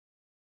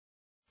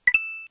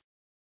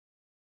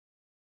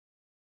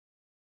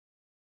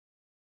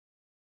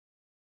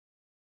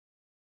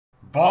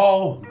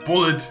Ball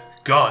Bullet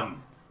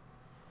Gun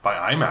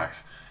by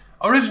IMAX.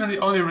 Originally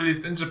only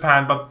released in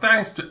Japan, but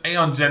thanks to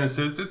Aeon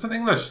Genesis, it's in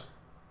English.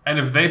 And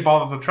if they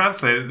bother to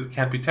translate it, it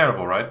can't be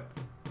terrible, right?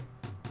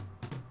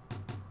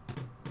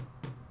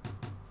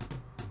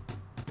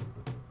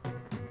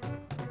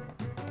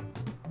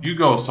 You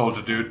go,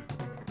 soldier dude.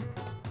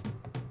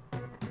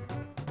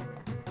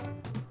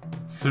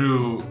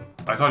 Through...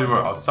 I thought you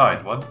were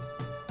outside. What?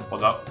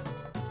 Hold up.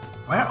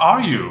 Where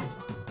are you?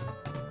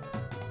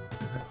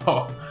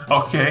 Oh,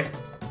 okay.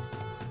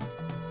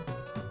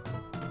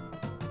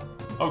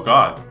 Oh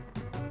god.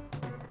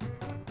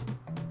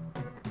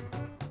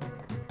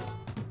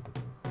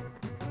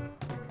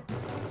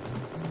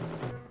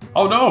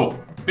 Oh no!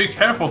 Be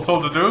careful,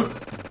 soldier dude!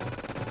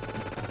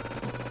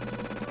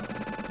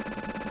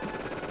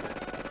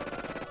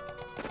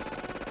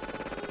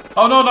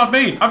 Oh no, not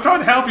me! I'm trying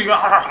to help you!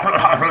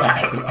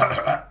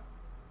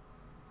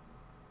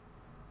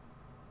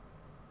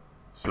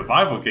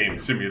 Survival game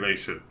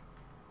simulation.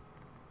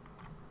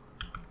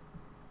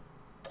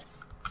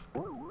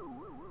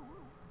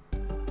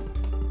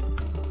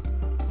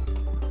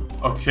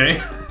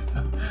 Okay.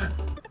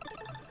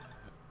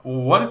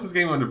 What is this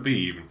game going to be,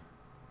 even?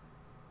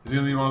 Is it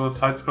going to be one of those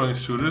side-scrolling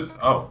shooters?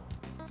 Oh.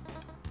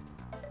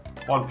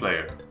 One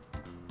player.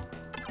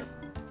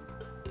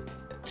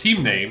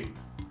 Team name?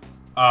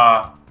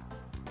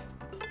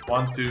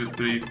 1, 2,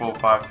 3, 4,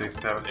 5, 6,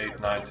 7, 8,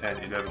 9, 10,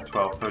 11,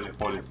 12, 13,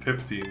 14,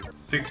 15,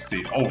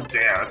 16. Oh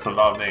damn, that's a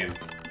lot of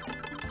names.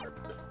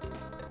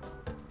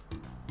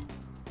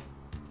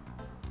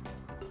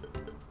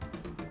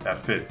 That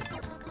fits.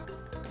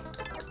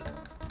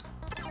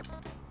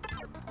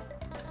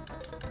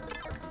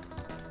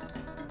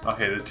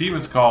 Okay, the team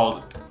is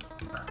called...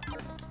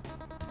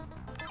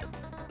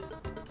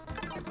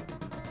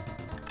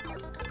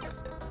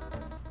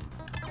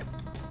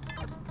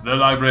 the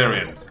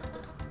Librarians.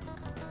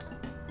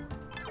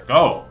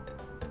 Go!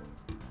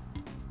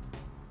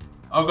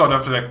 Oh god, I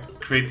have to like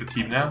create the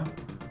team now?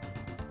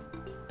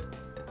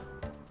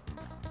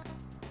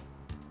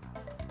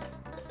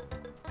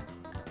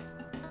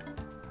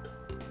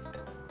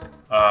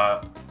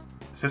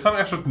 Is there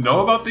something I should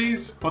know about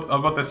these? What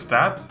about their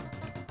stats?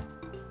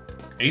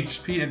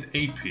 HP and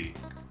AP.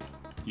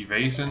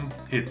 Evasion,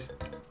 hit.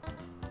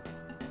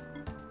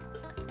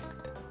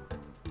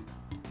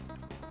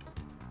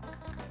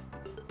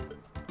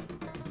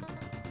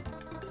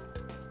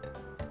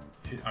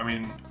 I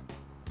mean,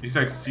 he's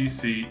like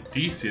CC,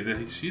 DC,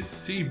 then she's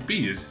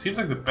CB. It seems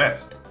like the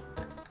best.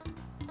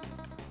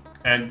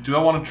 And do I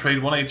want to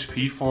trade 1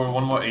 HP for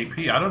 1 more AP?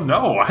 I don't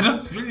know. I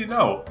don't really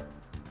know.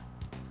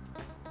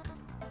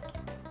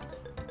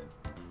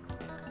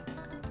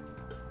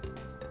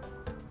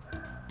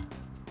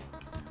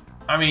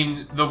 I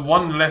mean, the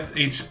 1 less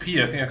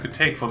HP I think I could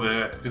take for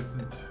the... because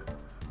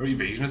her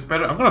evasion is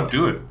better. I'm gonna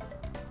do it.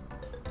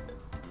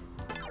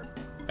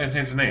 I can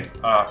change the name.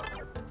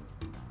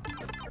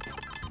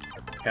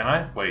 Can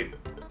I? Wait.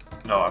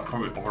 No, I'll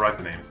probably overwrite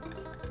the names.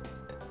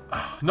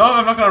 No,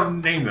 I'm not gonna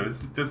name them.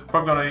 This is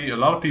probably gonna be a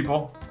lot of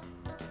people.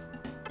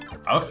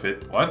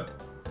 Outfit? What?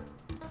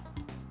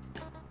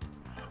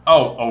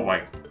 Oh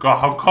my god,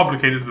 how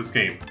complicated is this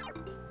game?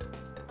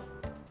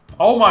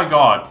 Oh my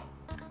god.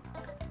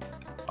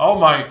 Oh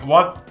my,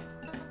 what?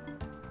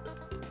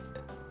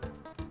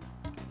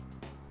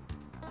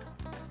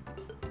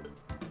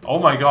 Oh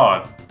my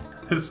god.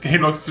 This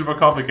game looks super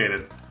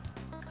complicated.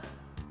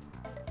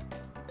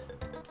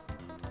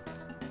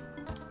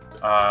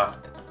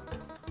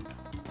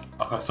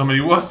 Oh, so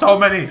many, so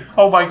many!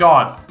 Oh my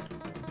god!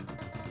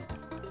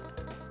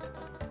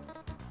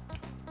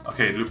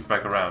 Okay, it loops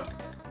back around.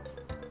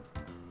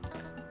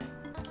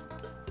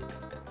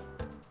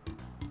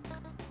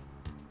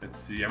 Let's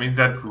see, I mean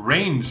that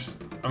range,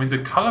 I mean the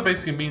color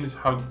basically means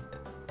how...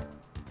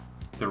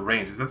 the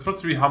range, is that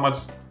supposed to be how much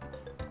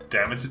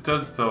damage it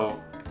does?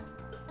 So,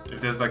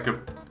 if there's like a...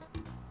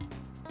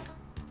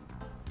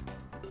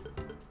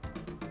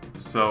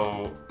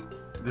 so,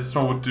 this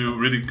one would do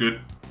really good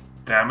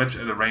damage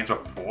at a range of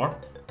 4.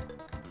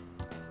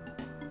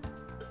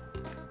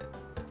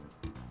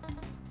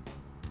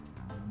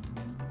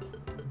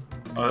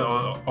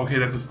 Okay,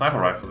 that's a sniper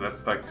rifle.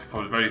 That's like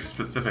for very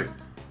specific.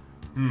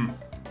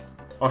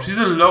 Oh, she's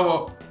a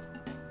low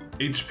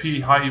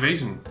HP, high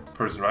evasion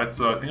person, right?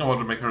 So I think I want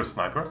to make her a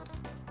sniper.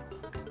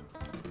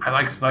 I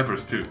like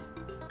snipers too.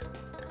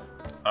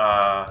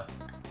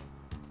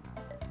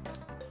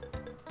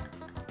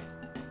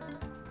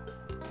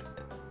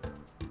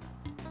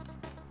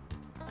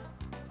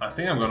 I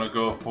think I'm gonna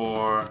go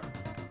for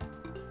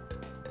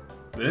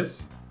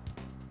this.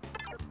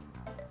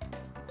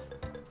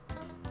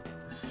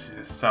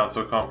 This sounds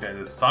so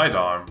complicated. The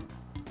sidearm.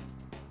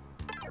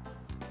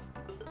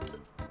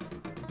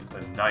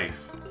 The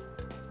knife.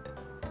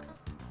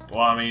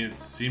 Well, I mean, it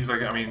seems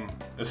like, I mean,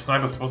 a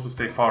sniper's supposed to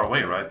stay far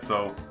away, right?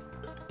 So...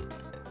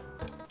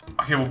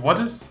 okay, well, what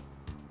is...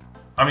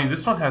 I mean,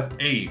 this one has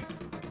A.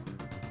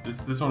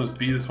 This one is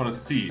B, this one is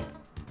C.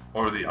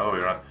 Or the other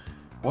way around.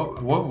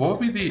 What would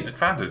be the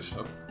advantage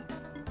of...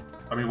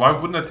 I mean, why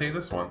wouldn't I take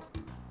this one?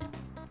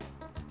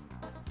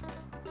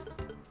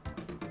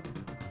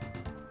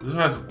 This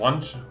one has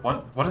one.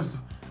 What is?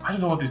 I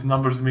don't know what these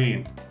numbers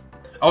mean.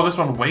 Oh, this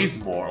one weighs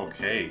more.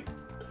 Okay.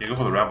 Yeah, go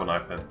for the Rambo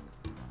knife then.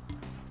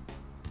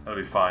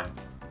 That'll be fine.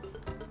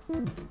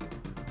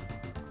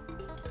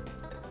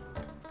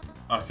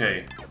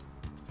 Okay.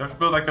 Do I have to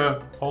build like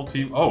a whole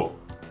team? Oh.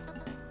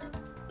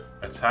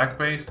 Attack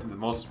based and the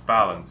most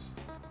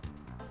balanced.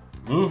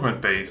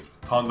 Movement based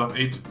with tons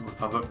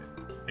of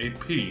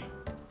AP.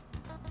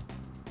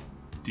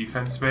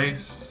 Defense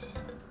based.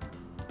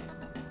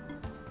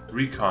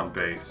 Recon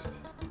based.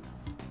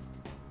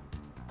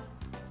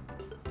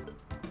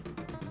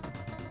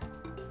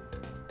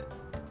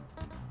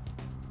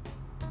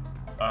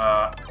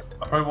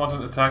 I probably want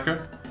an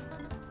attacker,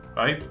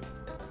 right?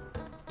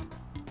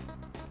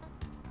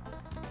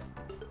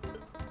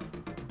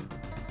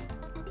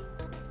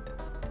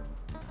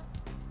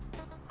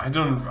 I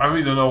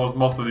really don't know what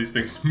most of these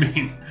things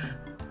mean.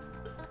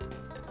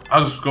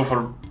 I'll just go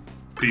for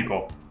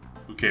people.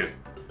 Who cares?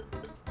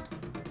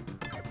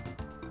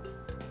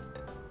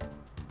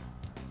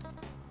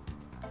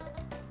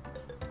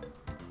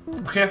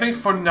 Okay, I think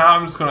for now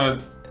I'm just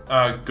gonna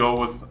go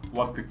with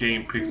what the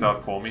game picks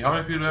out for me. How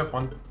many people do I have?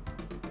 1,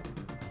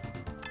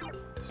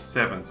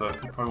 7, so I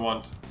think I probably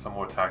want some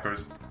more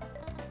attackers.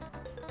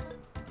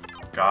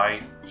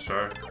 Guy,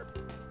 sure.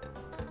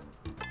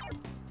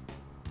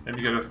 Then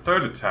we get a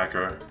third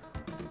attacker.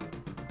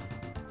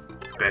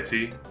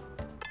 Betty.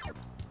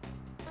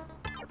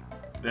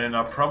 Then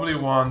I probably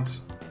want...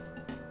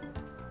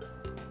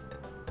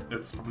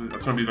 that's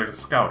gonna be like a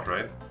scout,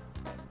 right?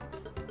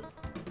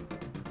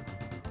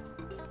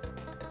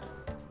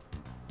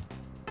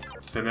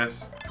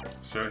 SNES.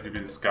 Sure, he'll be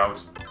the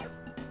scout.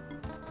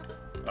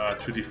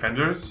 2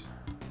 defenders.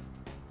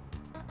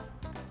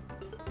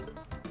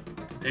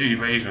 Their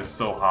evasion is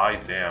so high,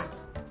 damn.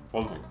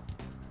 Well,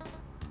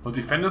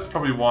 defenders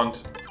probably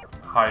want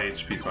high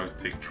HP, so I can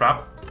take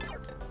trap.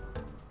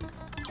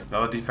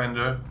 Another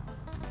defender.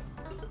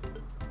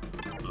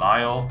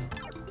 Lyle.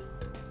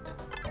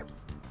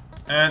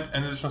 And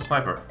an additional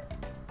sniper.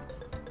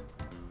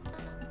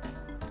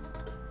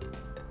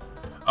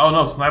 Oh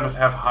no, snipers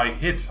have high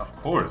hit, of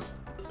course.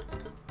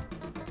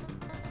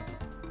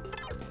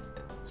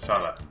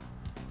 Shut up.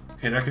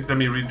 Okay, in that case, let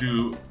me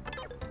redo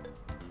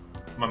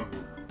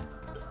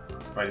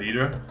my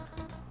leader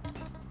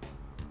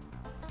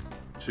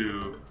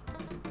to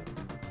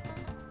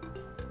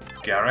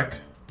Garrick.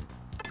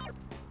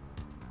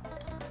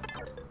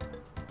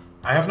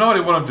 I have no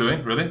idea what I'm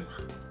doing, really.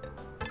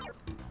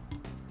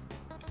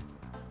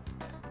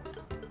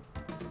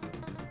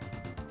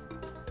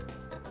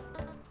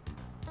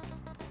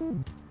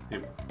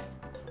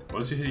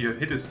 What is your hit? Your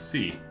hit is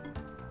C.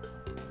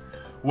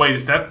 Wait,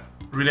 is that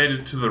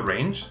related to the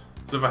range?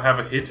 So if I have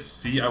a hit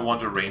C, I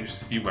want a range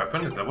C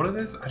weapon? Is that what it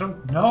is? I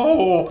don't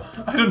know!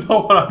 I don't know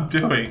what I'm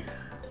doing!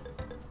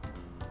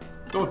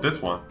 Go with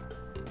this one.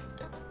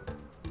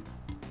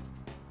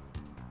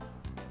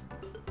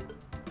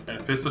 And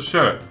a pistol?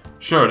 Sure.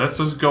 Sure, let's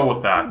just go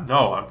with that.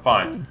 No, I'm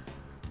fine.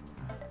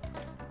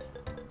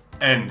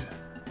 End.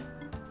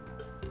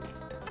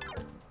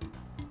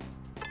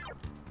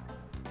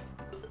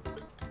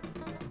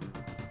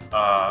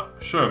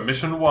 Sure,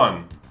 mission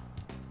 1.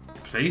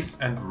 Place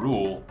and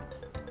rule.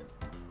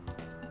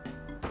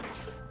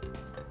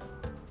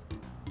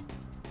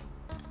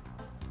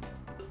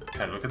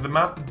 Can I look at the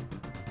map?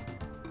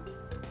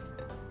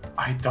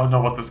 I don't know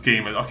what this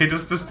game is. Okay,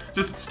 just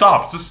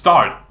stop. Just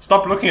start.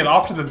 Stop looking at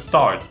options and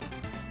start.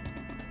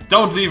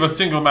 Don't leave a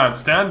single man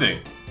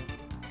standing.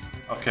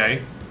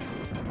 Okay.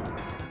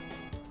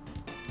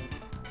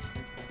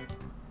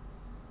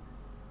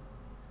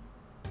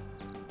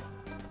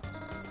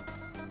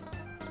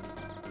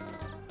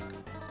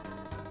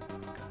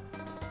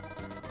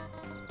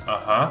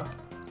 Uh-huh.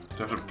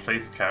 Do I have to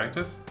place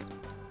characters?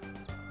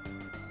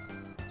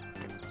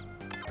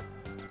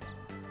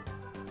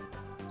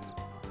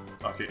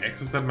 Okay,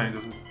 X is that many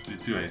doesn't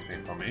do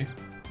anything for me.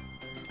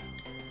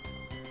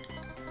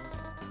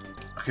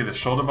 Okay, the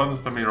shoulder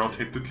buttons let me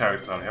rotate the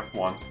characters. I only have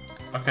 1.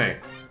 Okay.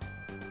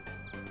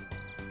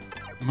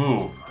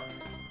 Move.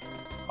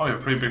 Oh, you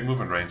have pretty big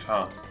movement range,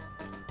 huh?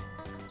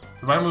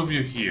 So if I move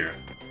you here...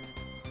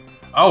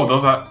 Oh,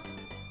 those are...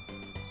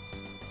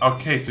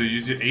 Okay, so you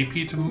use your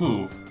AP to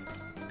move.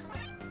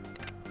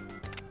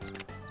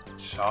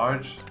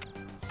 Charge.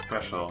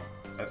 Special.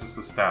 That's just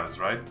the status,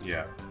 right?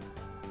 Yeah.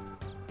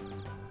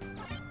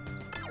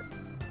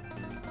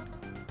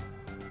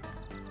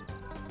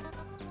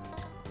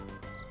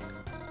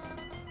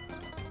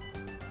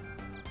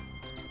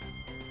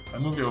 I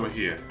move you over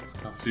here. It's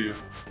gonna see you.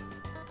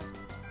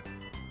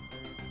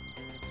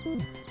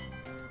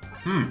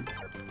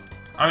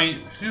 I mean,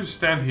 if you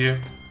stand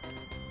here,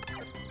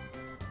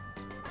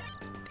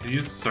 can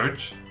you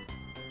search?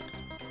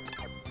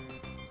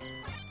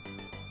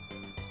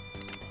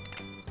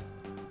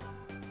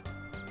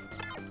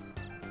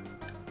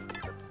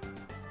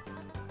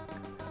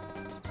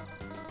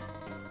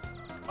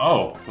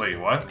 Oh, wait,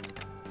 what?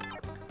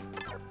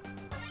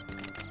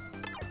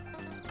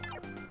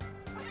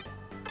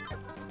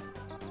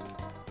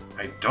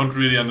 I don't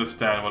really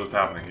understand what is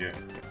happening here.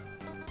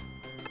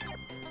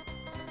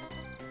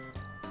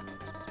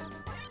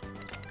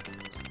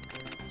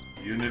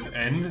 Unit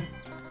end.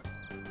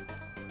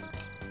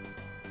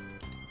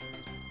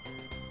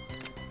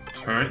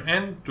 Turn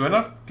end? Do I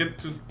not get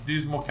to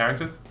use more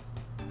characters?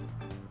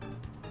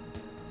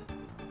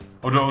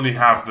 Or do I only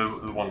have the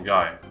one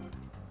guy?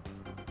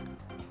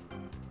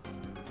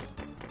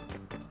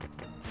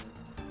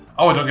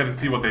 Oh, I don't get to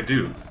see what they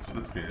do. That's what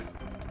this screen is.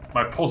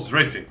 My pulse is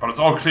racing, but it's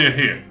all clear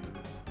here.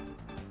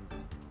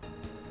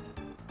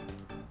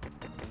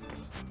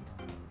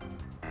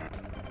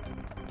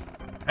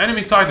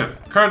 Enemy sighted.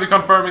 Currently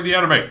confirming the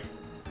enemy.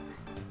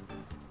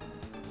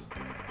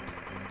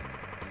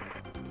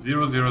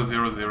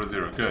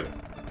 00000. Good.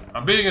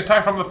 I'm being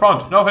attacked from the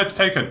front. No hits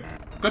taken.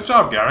 Good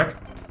job, Garrick.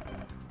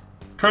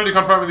 Currently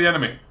confirming the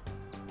enemy.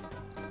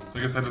 So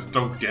I guess I just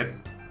don't get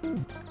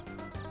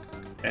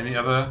any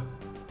other...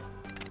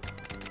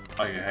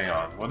 Okay, hang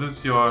on. What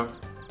is your...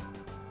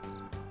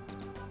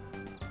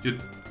 Your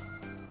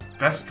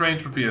best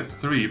range would be a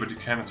 3, but you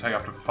can attack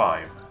up to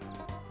 5.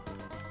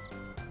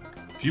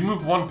 If you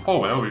move 1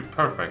 forward, that would be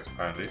perfect,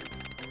 apparently.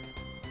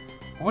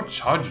 What would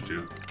charge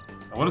do?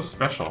 And what is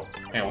special?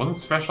 Hang on, wasn't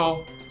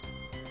special...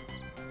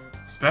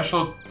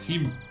 Special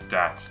team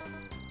dat.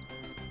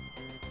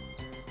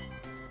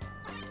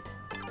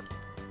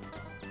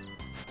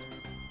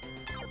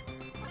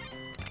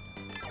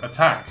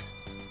 Attack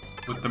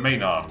with the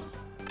main arms.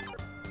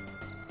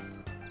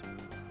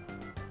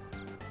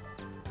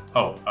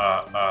 Oh,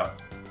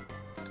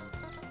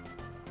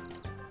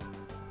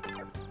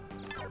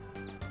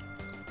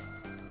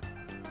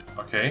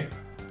 okay.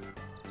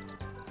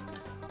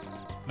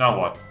 Now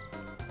what?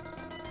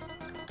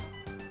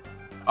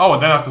 Oh,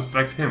 and then I have to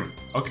select him.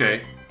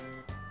 Okay.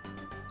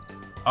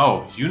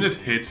 Oh, unit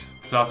hit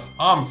plus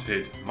arms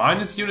hit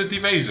minus unit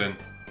evasion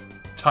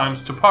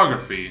times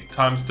topography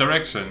times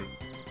direction.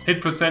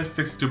 Hit percent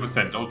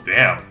 62%. Oh,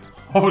 damn.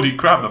 Holy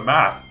crap, the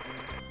math.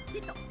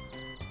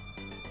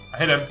 I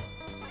hit him.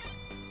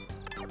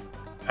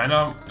 Can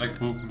I,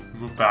 like,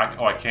 move back?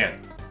 Oh, I can't.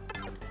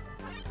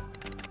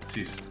 Let's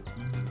see.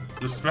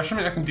 The special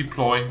I can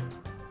deploy.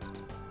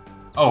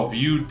 Oh,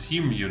 view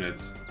team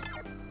units.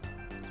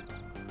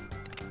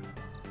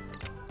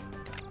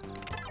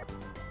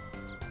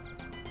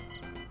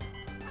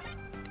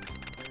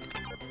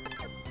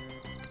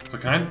 So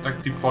can I,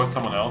 like, deploy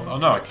someone else? Oh,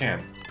 no, I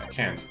can't. I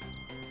can't.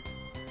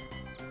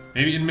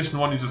 Maybe in mission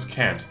 1 you just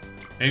can't.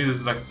 Maybe this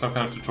is like some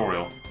kind of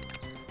tutorial.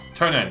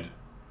 Turn end.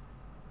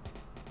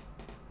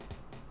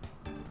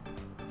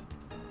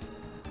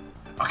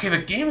 Okay, the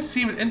game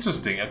seems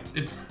interesting.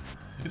 It's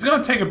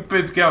gonna take a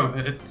bit.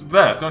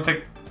 It's gonna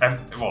take.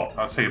 Well,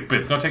 I'll say a bit.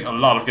 It's gonna take a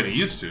lot of getting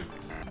used to.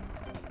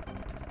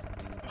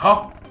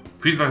 Huh?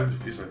 Feels like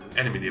there's an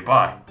enemy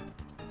nearby.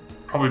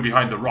 Probably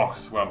behind the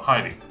rocks where I'm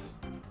hiding.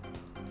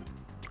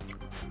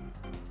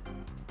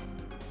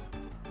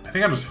 I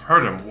think I just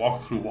heard him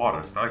walk through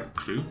water. Is that like a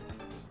clue?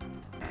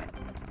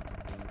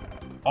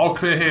 All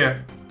clear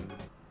here.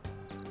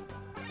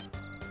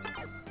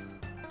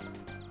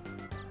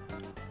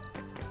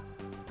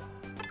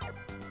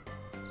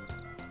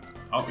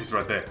 Oh, he's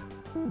right there.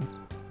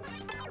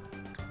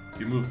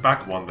 You move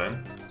back 1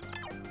 then.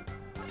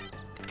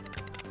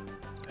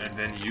 And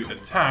then you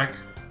attack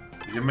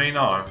with your main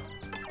arm.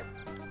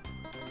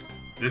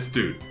 This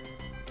dude.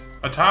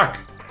 Attack!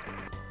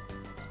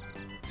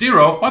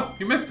 0? What?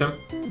 You missed him.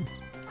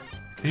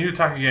 Can you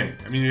attack again?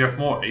 I mean, you have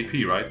more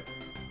AP, right?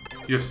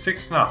 You have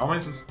 6 now. How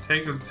many does it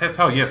take? Does it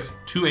tell? Yes,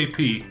 2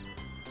 AP.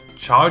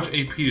 Charge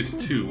AP is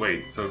 2.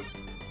 Wait, so...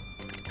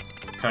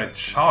 Can I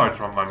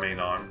charge on my main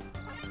arm?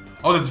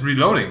 Oh, that's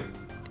reloading,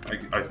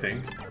 I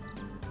think.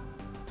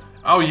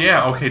 Oh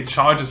yeah, okay,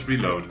 charge is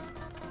reload.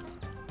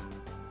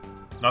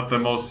 Not the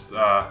most,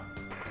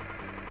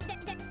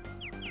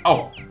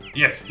 Oh,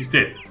 yes, he's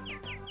dead.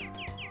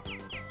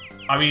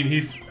 I mean,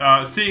 he's,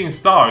 seeing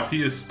stars.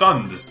 He is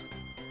stunned.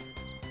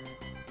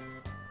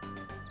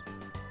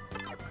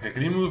 Okay,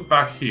 can you move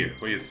back here,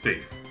 where you're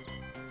safe?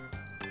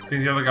 I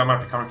think the other guy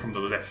might be coming from the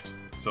left.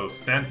 So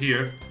stand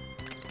here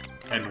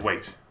and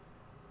wait.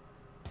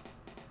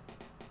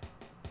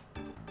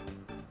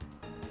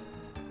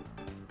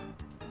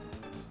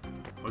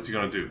 What's he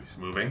gonna do? He's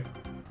moving.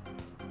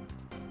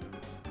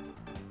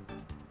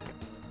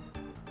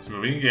 He's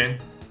moving again.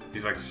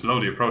 He's like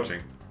slowly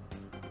approaching.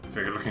 He's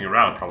like looking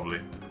around probably.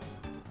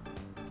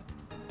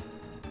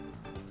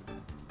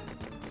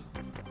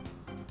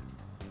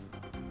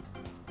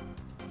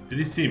 Did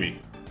he see me?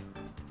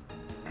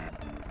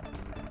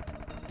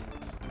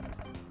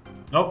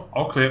 Nope,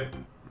 all clear.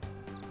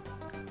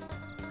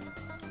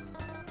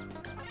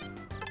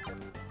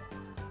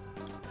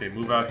 Okay,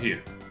 move out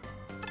here.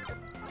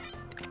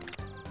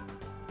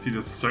 See, the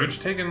surge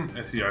taken?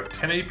 I see, I have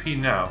 10 AP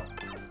now.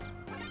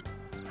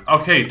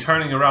 Okay,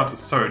 turning around to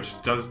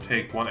surge does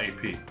take 1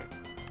 AP.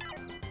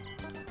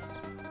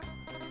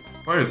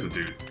 Where is the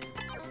dude?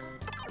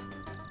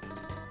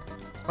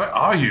 Where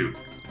are you?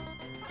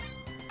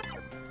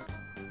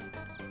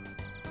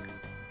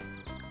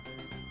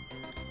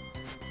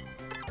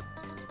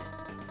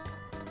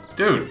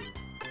 Dude!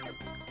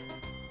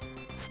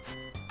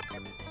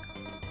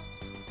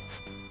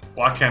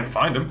 Well, I can't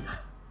find him.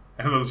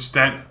 I have to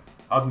stand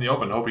out in the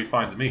open and hope he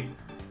finds me.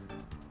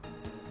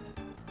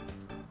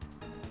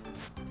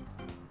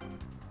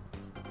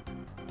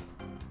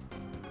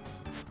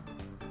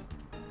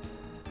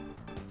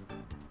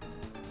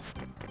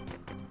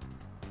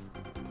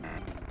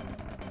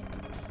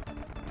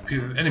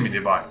 He's an enemy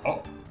nearby.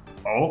 Oh.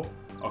 Oh.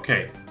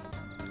 Okay.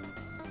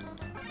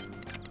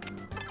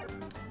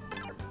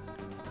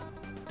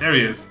 There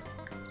he is.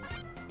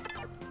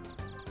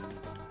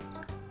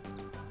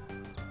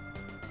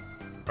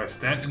 If I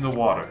stand in the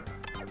water.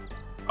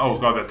 Oh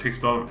god, that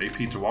takes a lot of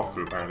AP to walk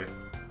through apparently.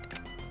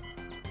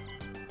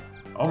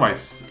 Oh my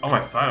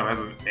Sidearm has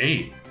an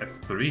A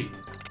at 3.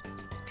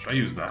 Should I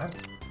use that?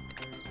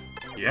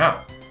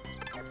 Yeah.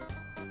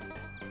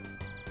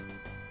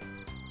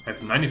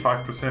 That's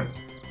 95%.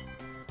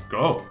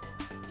 Go.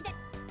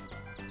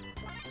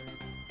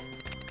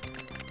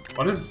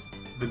 What is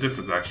the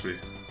difference actually?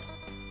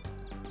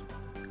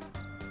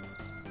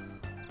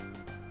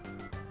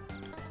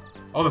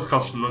 Oh, this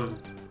costs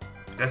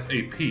less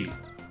AP.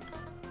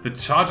 The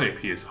charge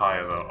AP is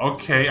higher though.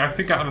 Okay, I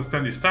think I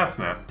understand these stats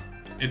now.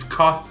 It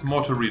costs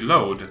more to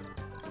reload,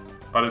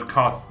 but it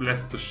costs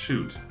less to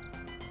shoot.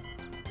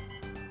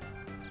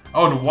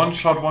 Oh, and one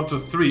shot 1 to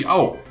 3.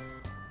 Oh!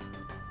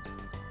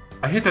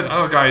 I hit that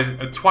other guy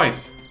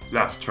twice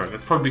last turn.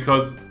 That's probably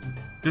because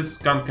this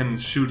gun can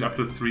shoot up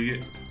to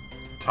 3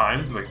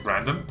 times, like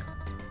random.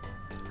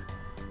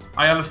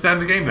 I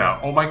understand the game now.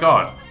 Oh my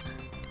god.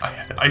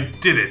 I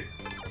did it.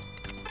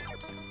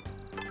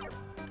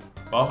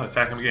 Well,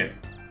 attack him again.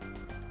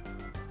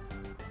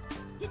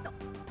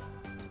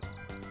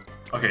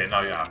 Okay,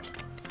 now you're out.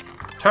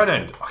 Turn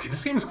end. Okay,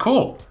 this game is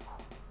cool.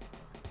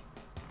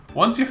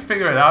 Once you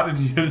figure it out and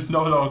you're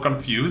no longer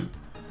confused.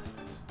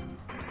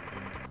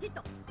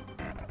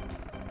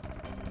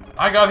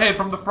 I got hit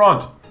from the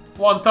front.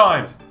 1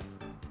 time.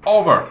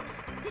 Over.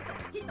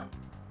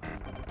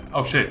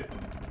 Oh shit.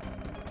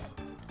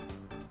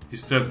 He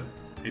still has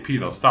AP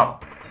though.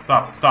 Stop.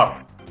 Stop.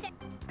 Stop.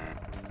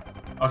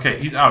 Okay,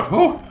 he's out.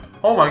 Whew.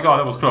 Oh my god,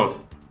 that was close.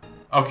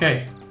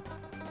 Okay.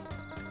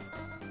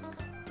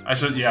 I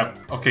should, yeah,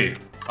 okay.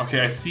 Okay,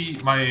 I see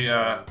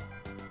my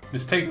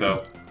mistake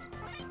though.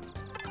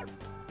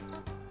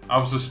 I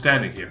was just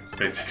standing here,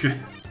 basically.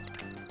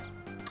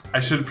 I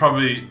should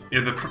probably,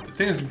 yeah, the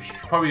thing is, you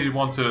probably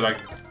want to like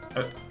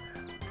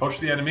approach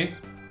the enemy,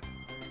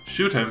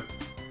 shoot him,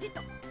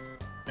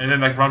 and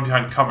then like run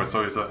behind cover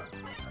so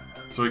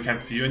he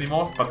can't see you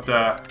anymore. But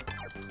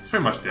he's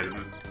pretty much dead.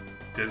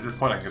 Dead at this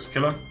point. I can just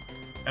kill him,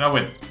 and I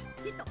win.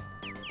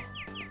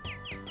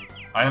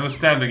 I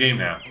understand the game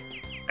now,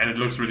 and it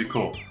looks really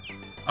cool.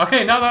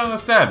 Okay, now that I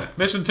understand,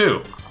 mission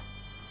 2.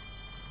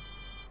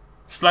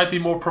 Slightly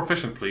more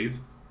proficient,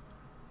 please.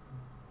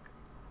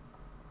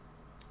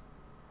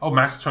 Oh,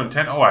 max turn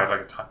 10. Oh, I had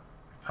like a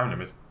time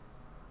limit.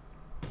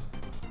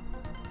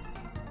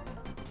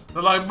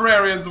 The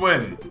Librarians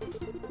win!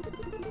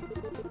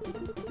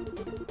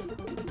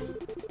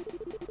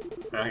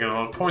 And I get a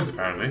lot of points,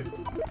 apparently.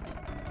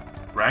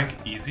 Rank,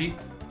 easy.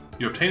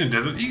 You obtain a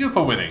Desert Eagle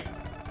for winning.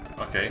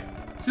 Okay.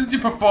 Since you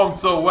performed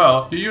so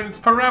well, your unit's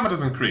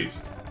parameters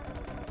increased.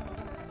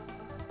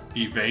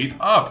 Evade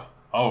up.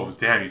 Oh,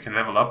 damn, you can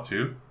level up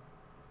too.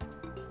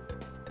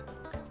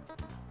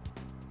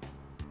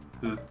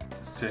 Does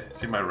it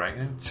see my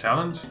ranking?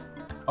 Challenge?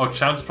 Oh,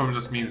 challenge probably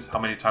just means how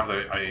many times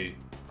I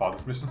fought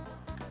this mission.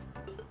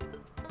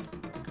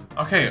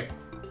 Okay.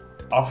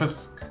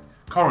 Office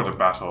corridor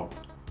battle.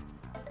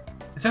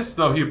 It says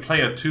though here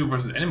player 2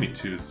 versus enemy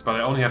 2s, but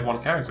I only had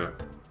 1 character.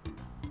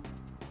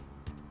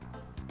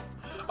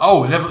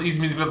 Oh, level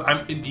easy means because I'm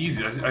in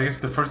easy. I guess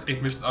the first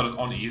 8 missions are just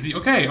on easy.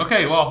 Okay,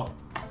 okay, well.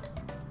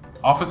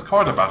 Office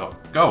corridor battle.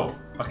 Go.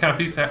 What can I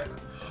please have?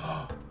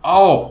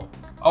 Oh!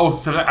 Oh,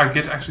 select. I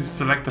get to actually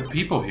select the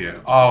people here.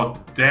 Oh,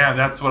 damn,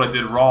 that's what I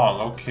did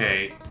wrong.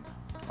 Okay.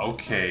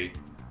 Okay.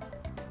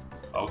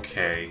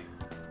 Okay.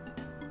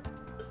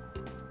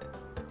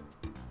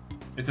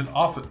 It's an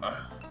office...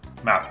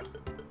 map.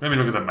 Let me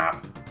look at the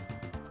map.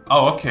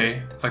 Oh,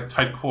 okay. It's like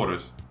tight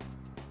quarters.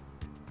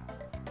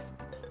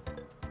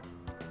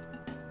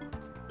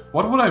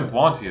 What would I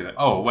want here?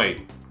 Oh,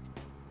 wait.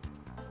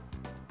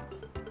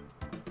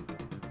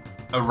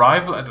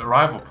 Arrival at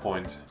arrival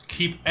point.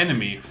 Keep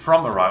enemy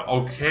from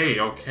arrival.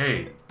 Okay,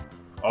 okay.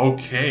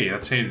 Okay,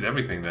 that changes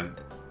everything then.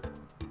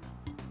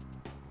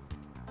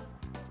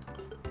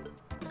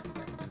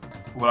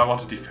 Would I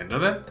want a defender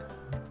then?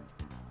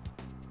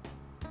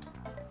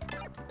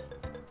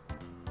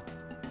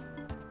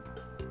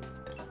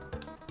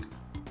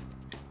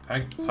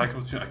 Can I cycle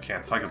between? I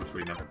can't cycle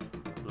between them.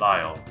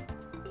 Lyle.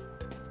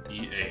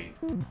 EA.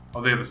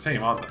 Oh, they're the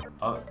same, aren't they?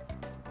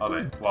 Are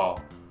they?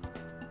 Well.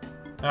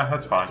 Yeah,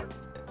 that's fine.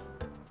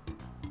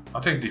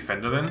 I'll take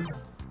Defender then.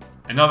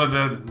 And now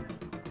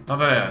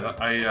that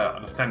I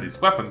understand these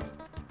weapons.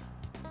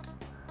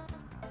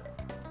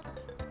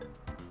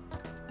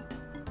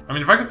 I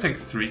mean, if I could take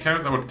 3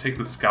 characters, I would take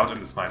the Scout and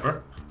the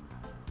Sniper.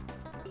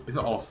 These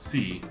are all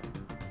C.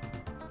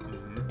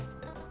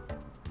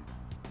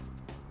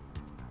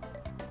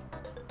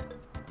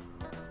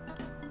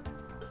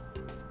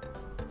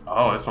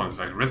 Oh, this one is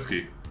like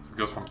risky. So it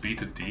goes from B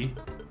to D.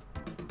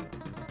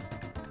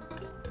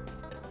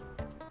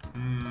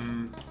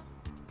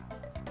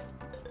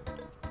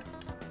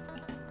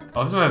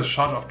 Oh, this one has a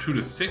shot of 2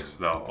 to 6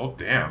 though. Oh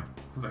damn.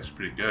 This is actually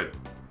pretty good.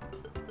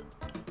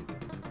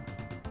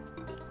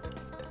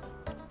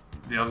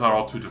 The others are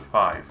all 2 to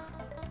 5.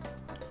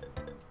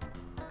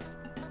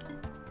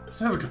 This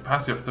one has a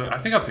capacity of 30. I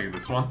think I'll take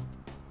this one.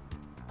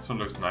 This one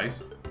looks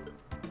nice.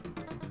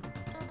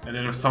 And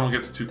then if someone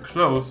gets too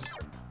close...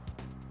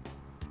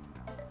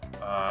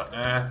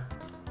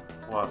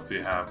 What else do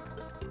you have?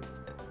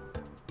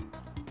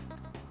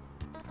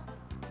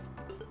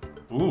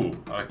 Ooh,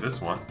 I like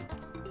this one.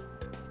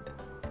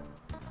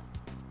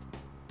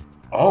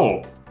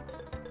 Oh!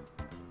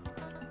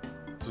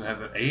 This one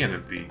has an A and a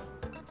B.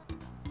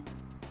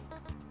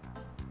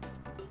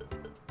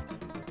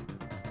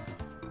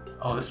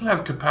 Oh, this one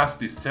has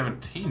capacity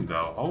 17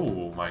 though.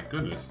 Oh my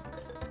goodness.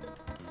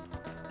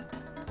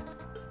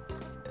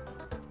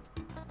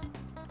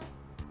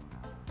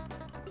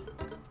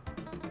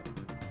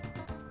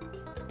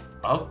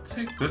 I'll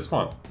take this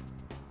one.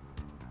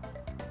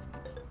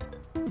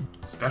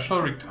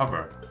 Special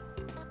recover.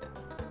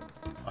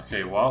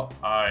 Okay, well,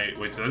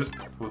 wait, did I just...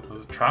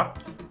 Was it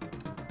trap?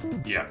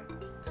 Yeah.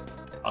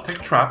 I'll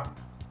take trap.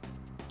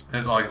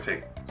 That's all I can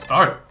take.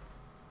 Start!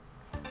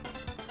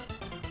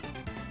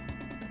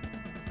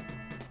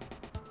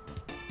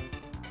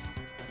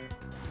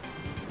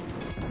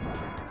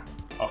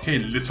 Okay,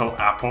 little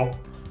apple.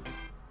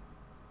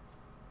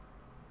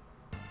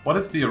 What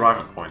is the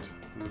arrival point?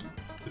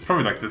 It's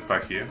probably like this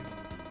back here.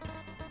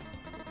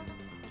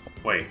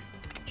 Wait,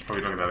 I should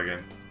probably look at that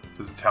again.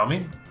 Does it tell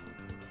me?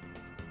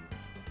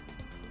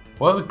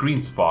 What are the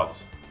green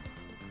spots?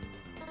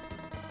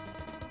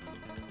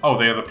 Oh,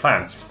 they are the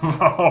plants.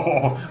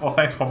 Oh,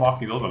 thanks for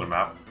marking those on the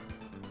map.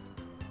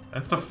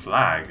 That's the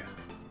flag.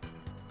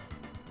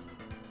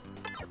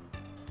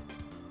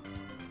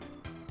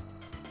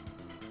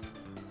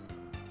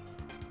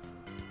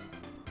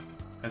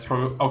 That's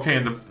probably... Okay,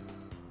 and the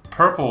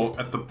purple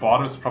at the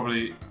bottom is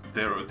probably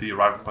the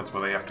arrival points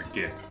where they have to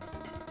get.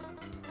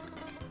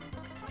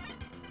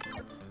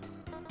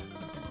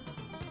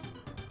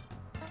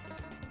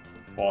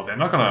 Well, they're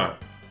not gonna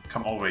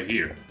come all the way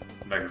here,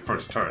 like the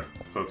first turn,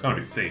 so it's gonna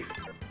be safe.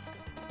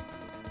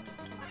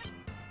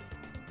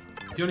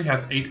 He only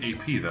has 8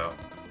 AP though.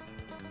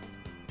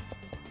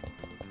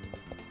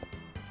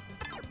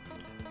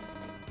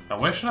 Now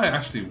where should I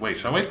actually wait?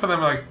 Should I wait for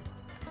them like...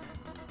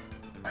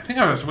 I think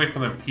I should wait for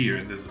them here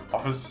in this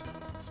office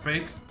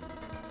space.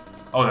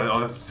 Oh,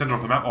 that's the center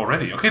of the map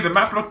already. Okay, the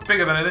map looked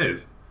bigger than it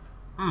is.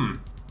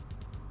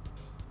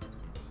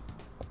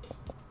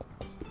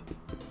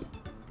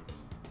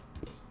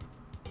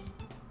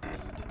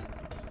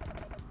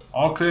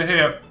 All clear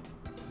here.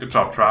 Good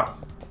job, Trap.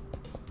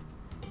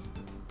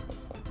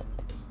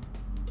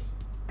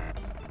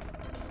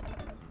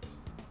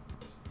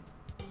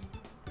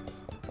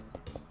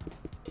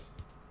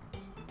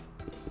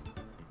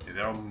 Okay,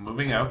 they're all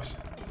moving out.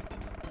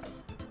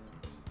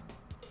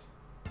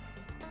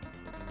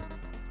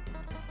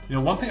 You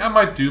know, one thing I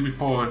might do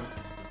before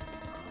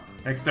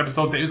next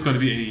episode, there is going to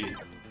be a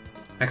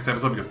next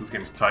episode because this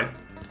game is tight.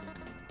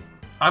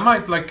 I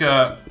might like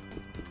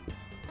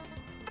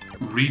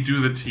redo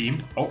the team.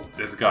 Oh,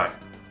 there's a guy.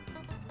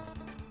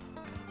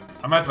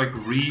 I might like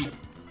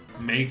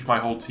remake my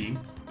whole team.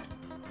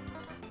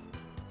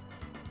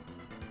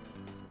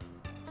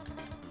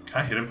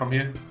 Can I hit him from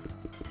here?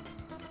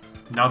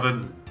 Now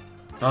that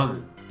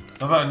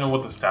I know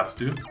what the stats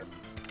do.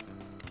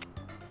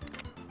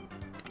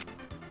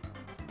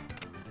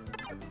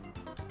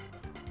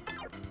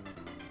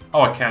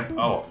 Oh, I can't.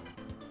 Oh,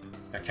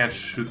 I can't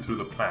shoot through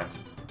the plant.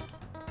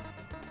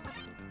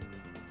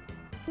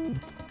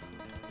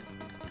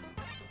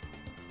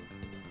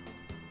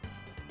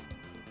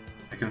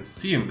 I can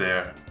see him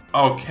there.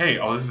 Okay.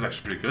 Oh, this is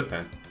actually pretty good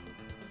then.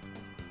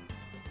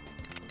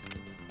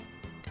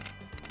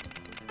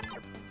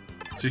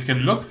 So you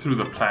can look through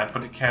the plant,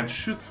 but you can't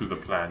shoot through the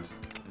plant.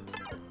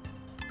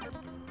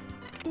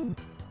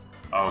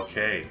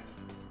 Okay.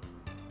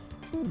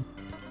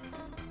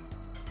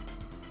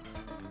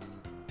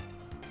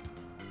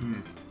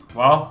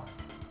 Well,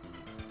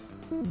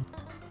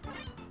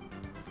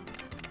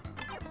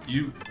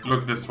 you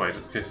look this way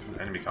just in case there's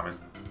an enemy coming.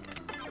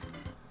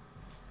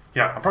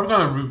 Yeah, I'm probably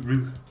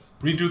gonna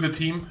redo the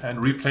team and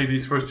replay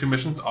these first 2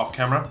 missions off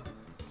camera.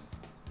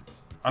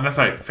 Unless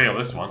I fail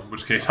this one, in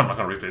which case I'm not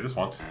gonna replay this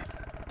one.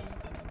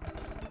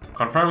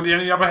 Confirm with the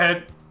enemy up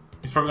ahead.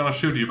 He's probably gonna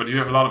shoot you, but you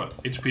have a lot of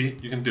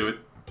HP. You can do it.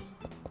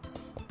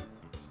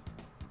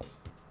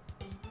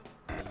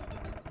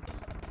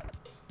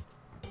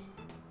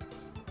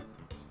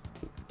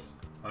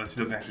 Unless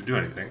he doesn't actually do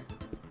anything.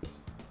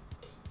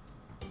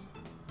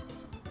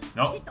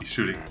 No, he's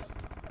shooting.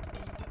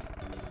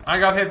 I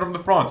got hit from the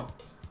front.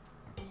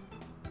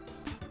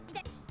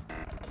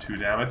 2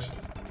 damage.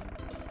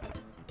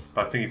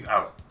 But I think he's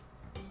out.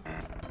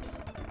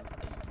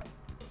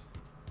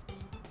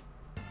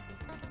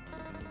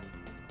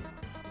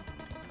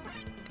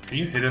 Can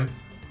you hit him?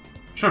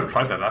 Should have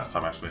tried that last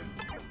time, actually.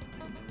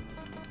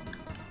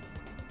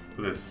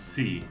 With a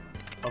C.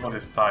 What about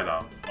his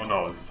sidearm? Oh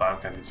no, his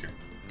sidearm can't hit you.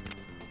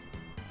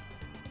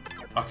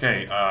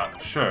 Okay,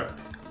 sure.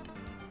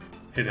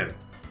 Hit him.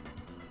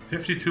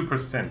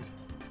 52%.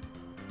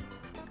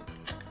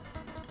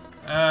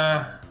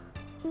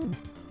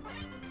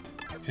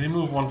 Can you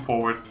move one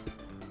forward?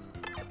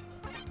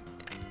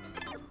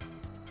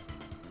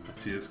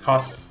 Let's see, this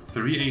costs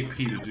 3 AP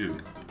to do.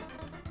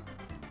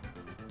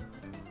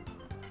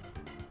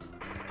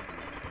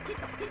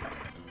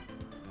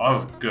 Oh, that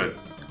was good.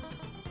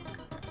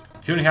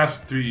 He only has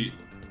 3.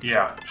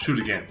 Yeah, shoot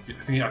again.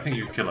 I think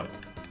you can kill him.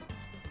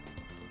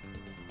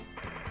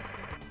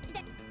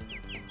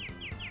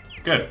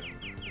 Good.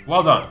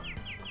 Well done.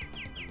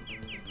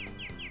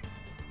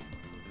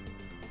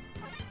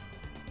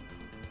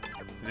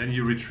 And then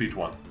you retreat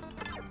one.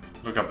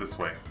 Look up this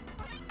way.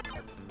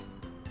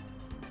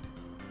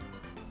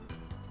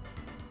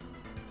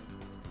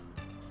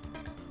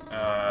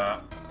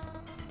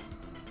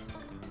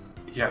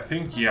 Yeah, I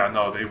think,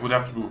 no, they would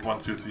have to move 1,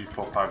 2, 3,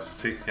 4, 5,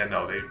 6. Yeah,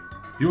 no,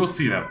 you will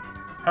see them.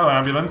 Hello,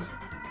 ambulance.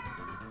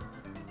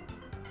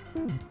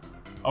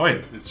 Oh,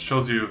 wait, it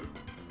shows you.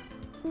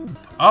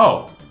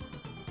 Oh!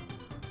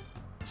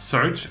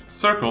 Search,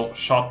 circle,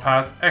 shot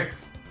past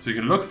X. So you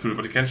can look through it,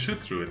 but you can't shoot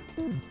through it.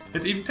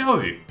 It even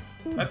tells you.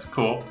 That's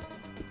cool.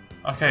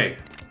 Okay.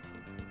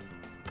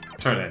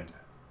 Turn end.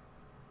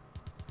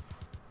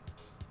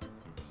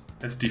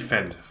 Let's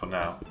defend for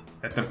now.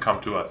 Let them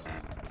come to us.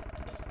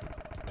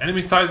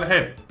 Enemy sight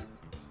ahead.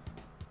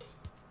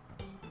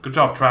 Good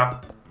job,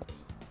 Trap.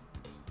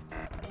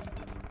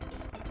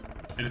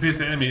 It appears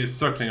the enemy is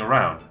circling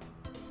around.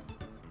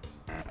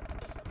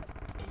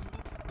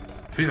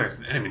 Feels like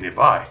there's an enemy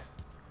nearby.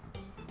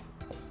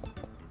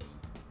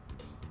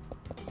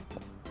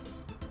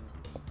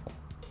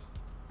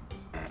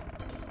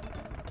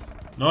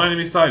 No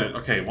enemy sighted.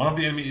 Okay, one of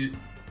the enemies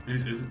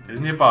is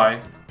nearby.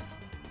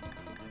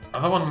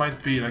 Other one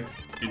might be like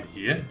in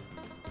here.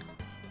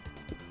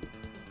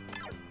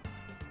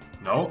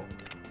 No?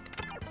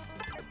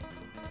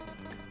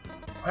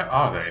 Where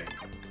are they?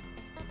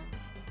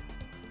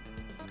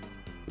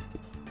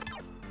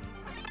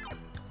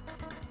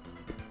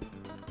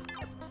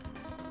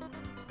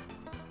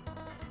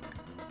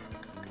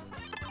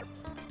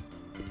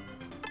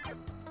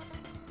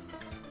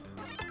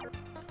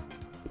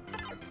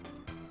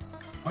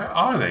 Where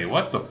are they?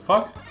 What the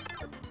fuck?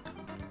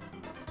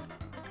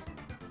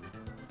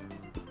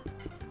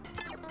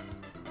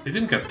 They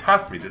didn't get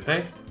past me, did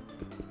they?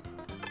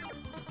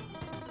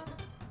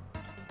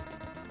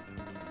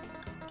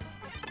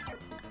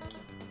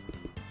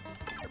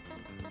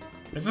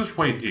 Let's just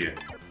wait here.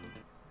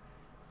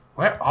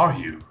 Where are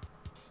you?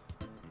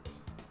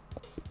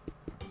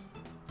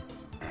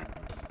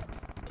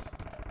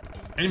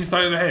 Enemy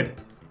sighted ahead.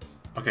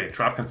 Okay,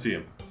 Trap can see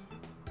him.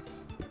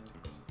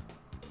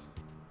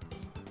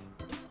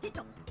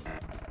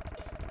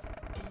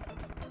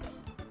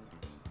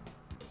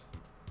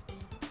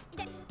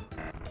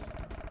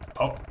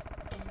 Oh,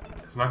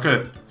 it's not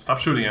good. Stop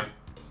shooting him.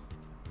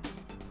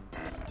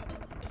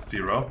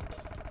 0.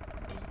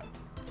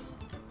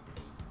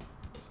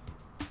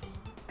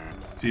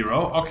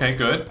 0. Okay,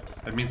 good.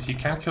 That means he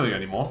can't kill you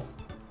anymore.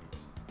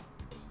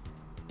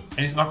 And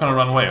he's not gonna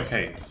run away.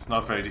 Okay, he's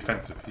not very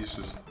defensive. He's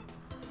just...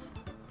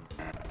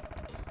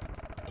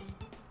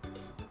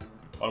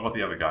 What about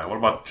the other guy? What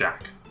about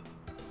Jack?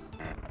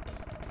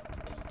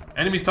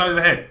 Enemy sighted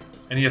ahead.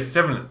 And he has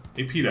 7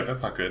 AP left.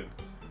 That's not good.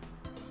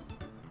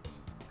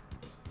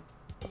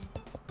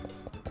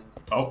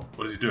 Oh,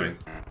 what is he doing?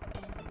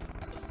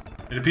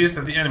 It appears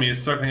that the enemy is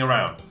circling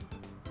around.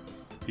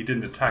 He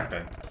didn't attack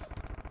then.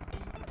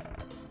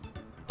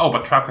 Oh,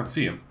 but Trap can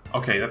see him.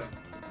 Okay, that's...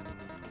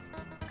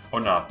 Or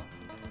not.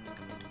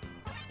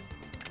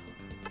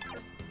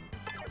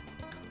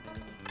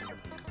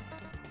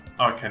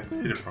 Oh, I can't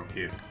hit it from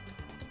here.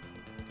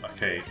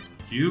 Okay,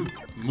 you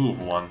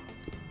move one.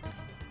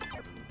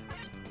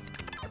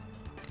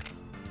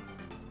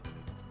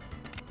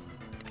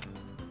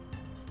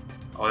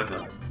 Oh, that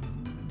does.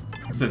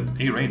 It's an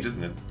A range,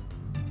 isn't it?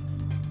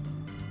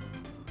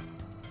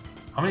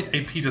 How many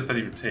AP does that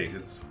even take?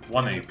 It's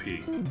 1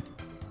 AP.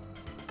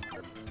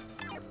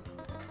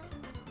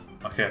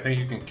 Okay, I think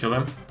you can kill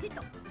him.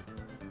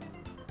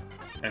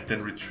 And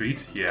then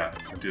retreat? Yeah,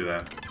 you can do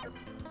that.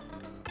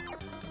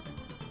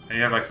 And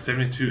you have like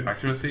 72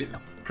 accuracy?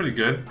 It's pretty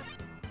good.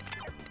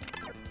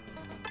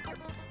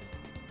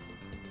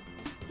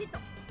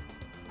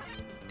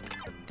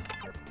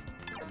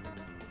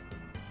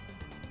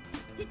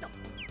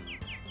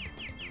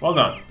 Well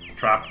done,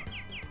 Trap.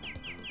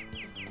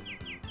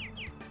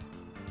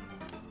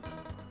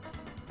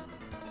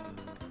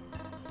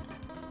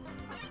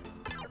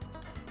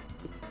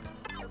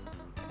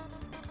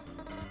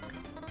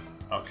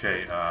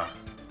 Okay,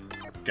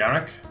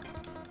 Garrick?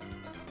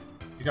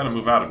 You gotta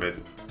move out a bit.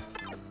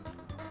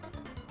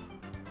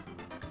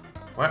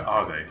 Where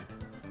are they?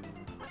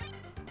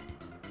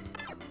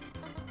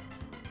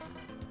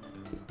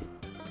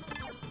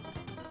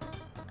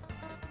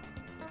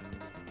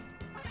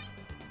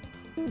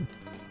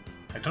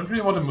 I don't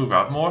really want to move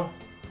out more.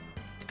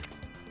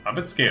 I'm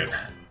a bit scared.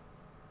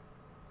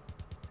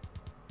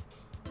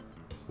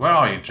 Where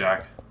are you,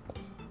 Jack?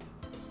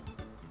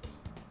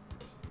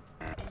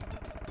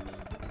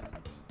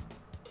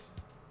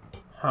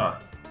 Huh.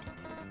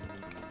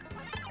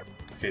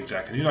 Okay,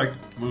 Jack, can you, like,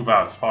 move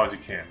out as far as you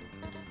can?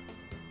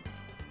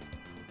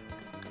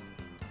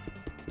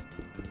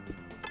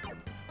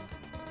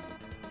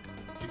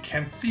 You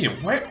can't see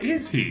him. Where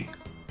is he?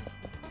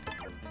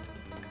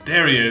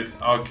 There he is.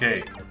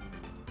 Okay.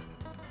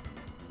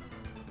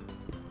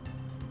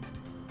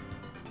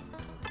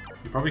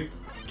 You probably...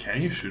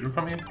 Can you shoot him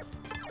from here?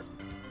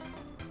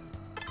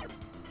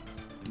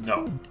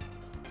 No.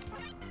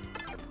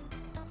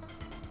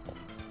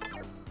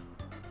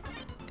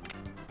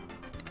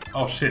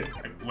 Oh shit,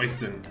 I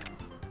wasted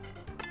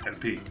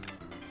MP.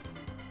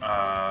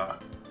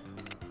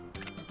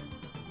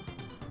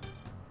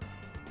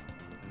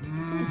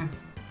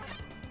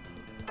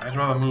 I'd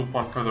rather move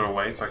one further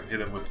away so I can hit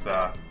him with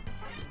the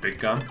big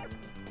gun.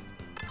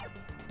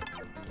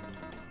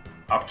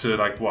 Up to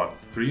like what,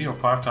 3 or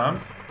 5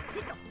 times?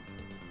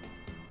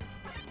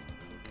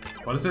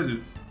 What is it?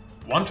 It's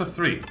 1 to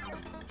 3.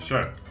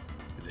 Sure.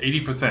 It's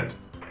 80%.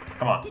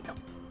 Come on.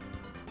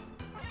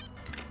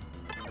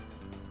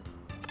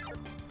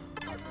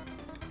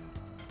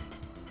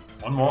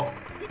 One more.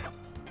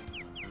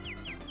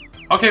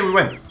 Okay, we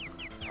win.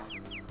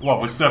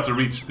 Well, we still have to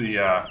reach the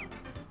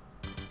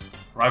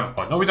arrival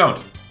point. No, we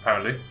don't,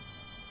 apparently.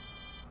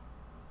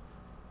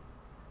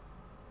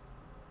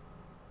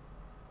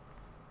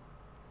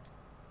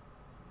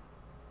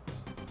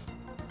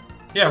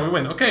 Yeah, we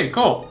win. Okay,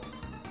 cool.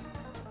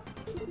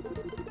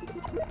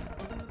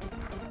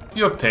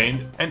 You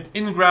obtained an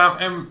Ingram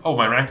M... Oh,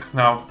 my rank is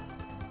now...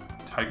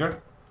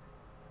 Tiger?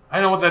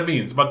 I know what that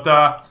means, but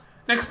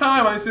next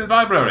time on this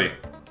library,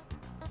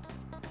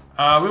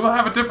 we will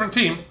have a different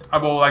team. I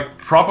will, like,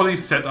 properly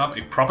set up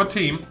a proper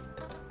team.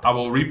 I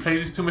will replay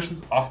these 2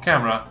 missions off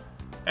camera.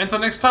 And so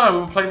next time we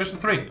will play mission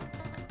 3.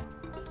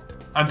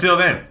 Until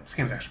then, this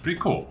game's actually pretty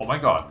cool. Oh my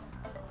god.